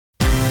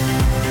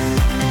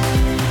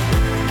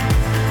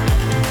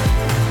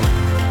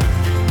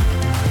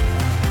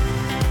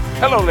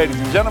Hello, ladies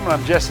and gentlemen.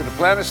 I'm Jesse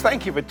Duplantis.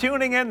 Thank you for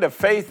tuning in to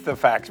Faith the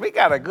Facts. We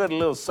got a good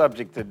little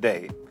subject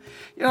today.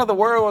 You know, the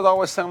world is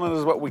always telling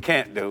us what we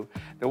can't do.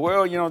 The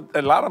world, you know,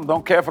 a lot of them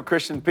don't care for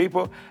Christian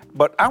people.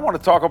 But I want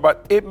to talk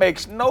about it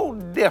makes no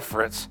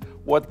difference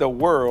what the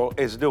world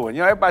is doing.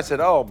 You know, everybody said,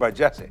 oh, but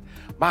Jesse,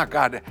 my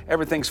God,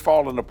 everything's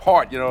falling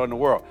apart, you know, in the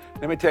world.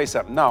 Let me tell you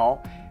something.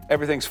 No,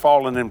 everything's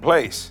falling in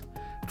place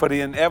for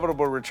the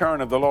inevitable return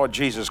of the Lord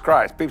Jesus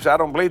Christ. People say, I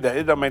don't believe that.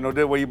 It doesn't make no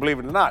difference whether you believe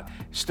it or not.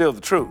 It's still the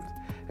truth.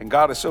 And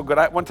God is so good.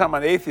 One time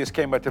an atheist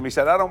came up to me and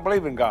said, I don't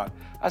believe in God.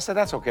 I said,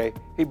 that's okay.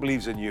 He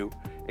believes in you.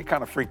 It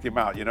kind of freaked him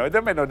out, you know. It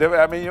doesn't make no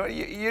difference. I mean,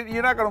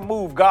 you're not going to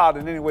move God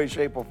in any way,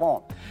 shape, or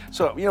form.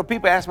 So, you know,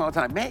 people ask me all the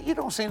time, man, you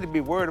don't seem to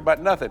be worried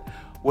about nothing.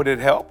 Would it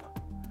help?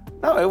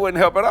 No, it wouldn't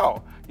help at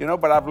all. You know,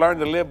 but I've learned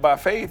to live by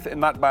faith and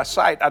not by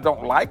sight. I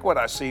don't like what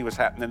I see what's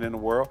happening in the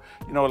world.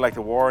 You know, like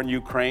the war in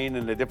Ukraine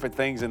and the different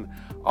things and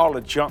all the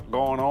junk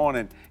going on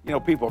and, you know,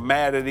 people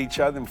mad at each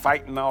other and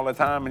fighting all the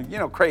time and, you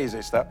know,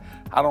 crazy stuff.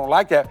 I don't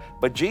like that.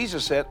 But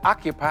Jesus said,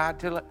 occupy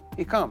till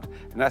he comes.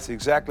 And that's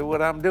exactly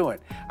what I'm doing.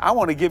 I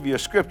want to give you a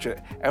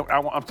scripture. And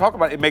I'm talking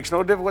about it makes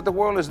no difference what the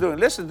world is doing.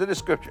 Listen to this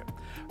scripture.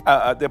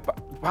 The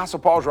Apostle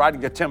Paul's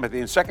writing to Timothy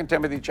in 2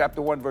 Timothy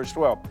chapter 1, verse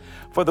 12.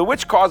 For the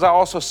which cause I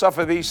also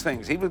suffer these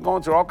things. He was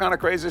going through all kind of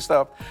crazy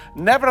stuff.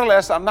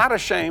 Nevertheless, I'm not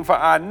ashamed, for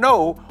I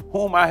know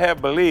whom I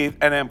have believed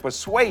and am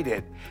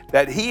persuaded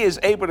that he is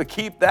able to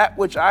keep that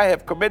which I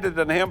have committed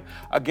to him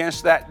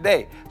against that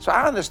day. So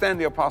I understand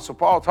the Apostle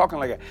Paul talking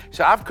like that.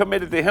 So I've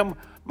committed to him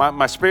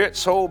my spirit,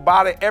 soul,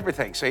 body,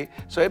 everything, see?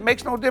 So it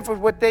makes no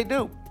difference what they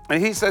do.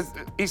 And he said,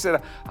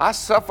 I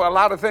suffer a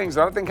lot of things.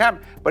 Nothing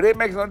happens, but it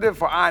makes no difference,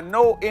 for I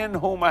know in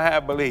whom I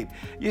have believed.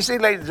 You see,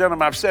 ladies and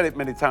gentlemen, I've said it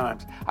many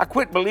times. I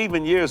quit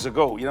believing years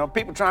ago. You know,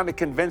 people trying to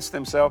convince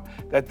themselves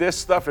that this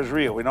stuff is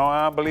real. You know,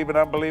 I'm believing.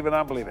 And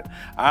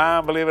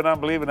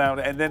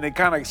then they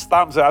kind of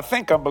stop and say, I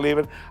think I'm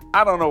believing.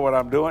 I don't know what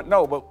I'm doing.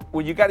 No, but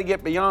well, you got to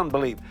get beyond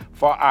belief.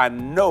 For I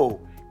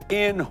know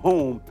in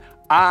whom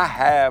I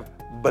have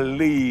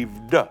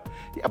believed.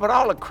 Yeah, but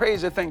all the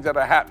crazy things that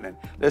are happening.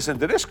 Listen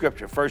to this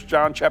scripture, 1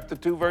 John chapter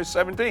 2, verse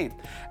 17.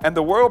 And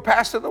the world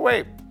passeth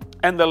away,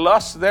 and the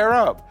lusts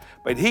thereof.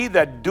 But he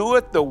that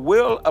doeth the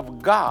will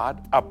of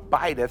God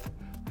abideth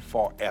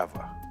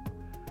forever.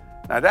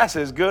 Now that's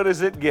as good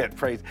as it gets,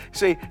 praise.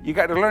 See, you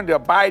got to learn to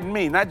abide in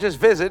me, not just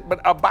visit,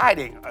 but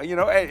abiding. You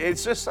know,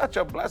 it's just such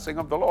a blessing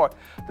of the Lord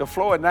to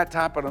flow in that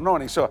type of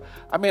anointing. So,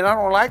 I mean, I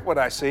don't like what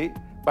I see.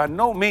 By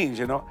no means,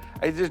 you know.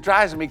 It just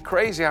drives me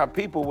crazy how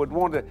people would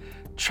want to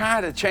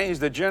try to change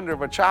the gender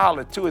of a child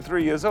at 2 or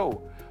 3 years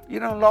old. You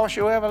done lost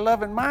your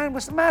ever-loving mind?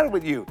 What's the matter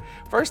with you?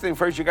 First thing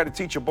first, you got to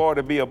teach a boy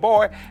to be a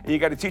boy, and you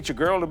got to teach a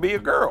girl to be a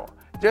girl.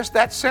 Just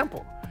that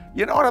simple.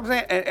 You know what I'm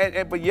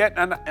saying? But yet,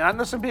 and I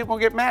know some people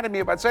gonna get mad at me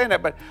about saying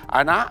that, but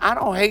I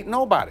don't hate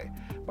nobody.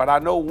 But I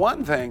know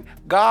one thing,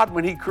 God,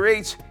 when he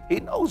creates,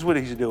 he knows what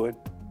he's doing.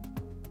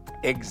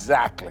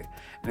 Exactly.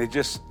 And it's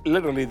just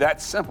literally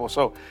that simple.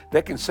 So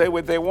they can say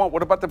what they want.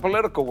 What about the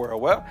political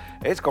world? Well,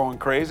 it's going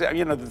crazy.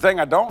 You know, the thing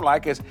I don't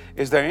like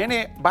is there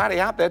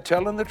anybody out there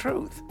telling the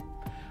truth?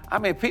 I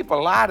mean,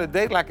 people lie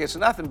today like it's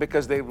nothing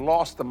because they've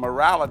lost the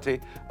morality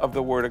of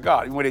the Word of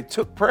God. And when they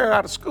took prayer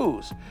out of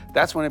schools,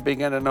 that's when it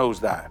began to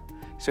nosedive.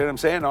 See what I'm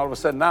saying? All of a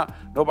sudden now,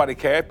 nobody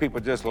cares. People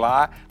just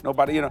lie.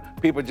 Nobody, you know,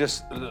 people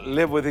just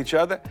live with each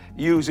other,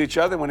 use each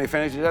other. When they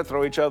finish each other,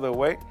 throw each other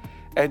away.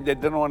 And they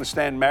don't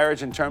understand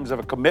marriage in terms of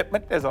a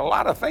commitment. There's a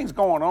lot of things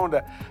going on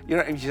that, you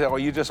know, and you say, oh,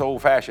 you're just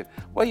old-fashioned.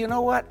 Well, you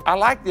know what? I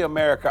like the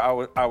America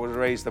I was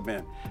raised up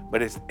in,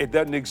 but it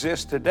doesn't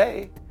exist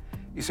today.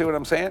 You see what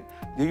I'm saying?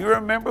 Do you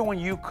remember when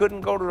you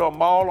couldn't go to the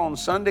mall on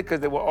Sunday because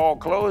they were all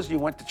closed? You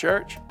went to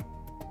church?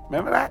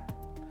 Remember that?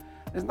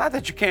 It's not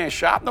that you can't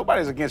shop.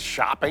 Nobody's against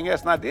shopping.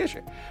 That's not the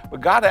issue.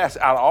 But God asked,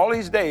 out of all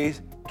these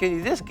days, can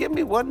you just give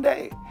me one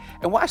day?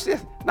 And watch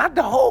this, not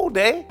the whole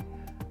day.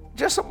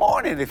 Just a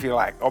morning, if you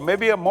like, or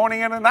maybe a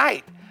morning and a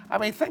night. I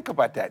mean, think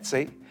about that,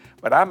 see?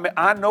 But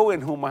I know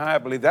in whom I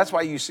believe. That's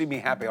why you see me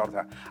happy all the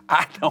time.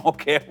 I don't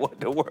care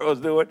what the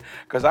world's doing,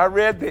 because I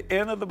read the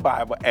end of the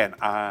Bible and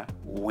I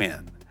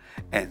win.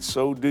 And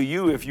so do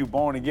you if you're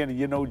born again and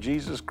you know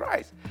Jesus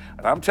Christ.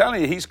 And I'm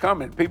telling you, he's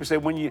coming. People say,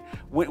 when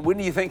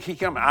do you think he's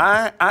coming?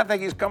 I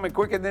think he's coming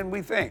quicker than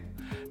we think.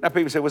 Now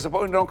people say, well,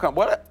 suppose he don't come.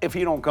 Well, if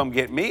he don't come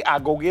get me, I'll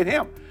go get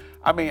him.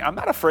 I mean, I'm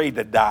not afraid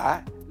to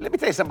die. Let me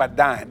tell you something about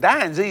dying.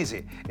 Dying's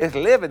easy. It's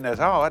living that's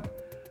hard.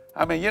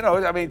 I mean, you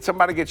know,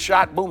 somebody gets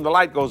shot, boom, the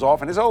light goes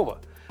off and it's over.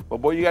 But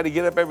boy, you got to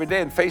get up every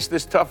day and face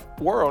this tough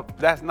world.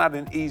 That's not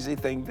an easy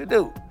thing to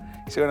do.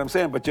 You see what I'm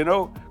saying? But you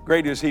know,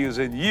 greater is he who's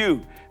in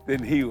you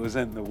than he was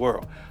in the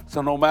world.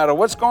 So no matter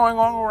what's going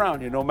on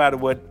around you, no matter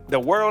what the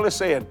world is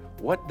saying,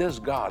 what does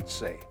God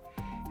say?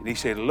 And he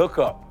said, look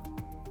up,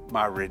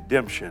 my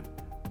redemption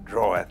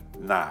draweth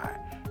nigh.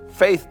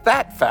 Faith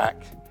that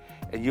fact,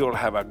 and you'll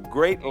have a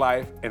great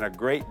life and a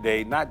great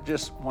day, not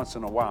just once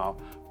in a while,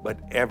 but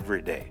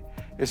every day.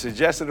 This is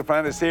Jesse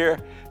Duplantis here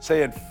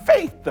saying,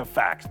 faith the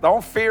facts.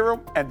 Don't fear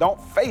them and don't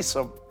face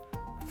them.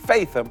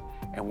 Faith them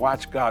and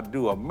watch God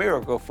do a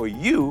miracle for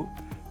you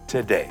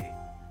today.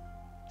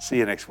 See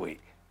you next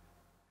week.